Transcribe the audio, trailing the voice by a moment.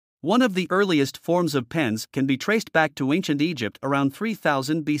One of the earliest forms of pens can be traced back to ancient Egypt around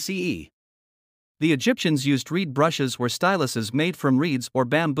 3000 BCE. The Egyptians used reed brushes or styluses made from reeds or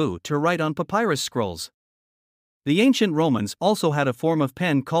bamboo to write on papyrus scrolls. The ancient Romans also had a form of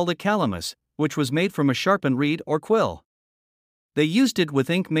pen called a calamus, which was made from a sharpened reed or quill. They used it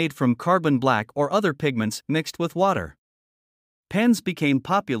with ink made from carbon black or other pigments mixed with water. Pens became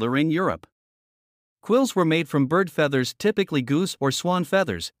popular in Europe. Quills were made from bird feathers, typically goose or swan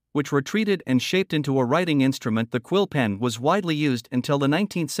feathers, which were treated and shaped into a writing instrument. The quill pen was widely used until the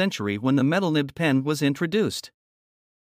 19th century when the metal-nibbed pen was introduced.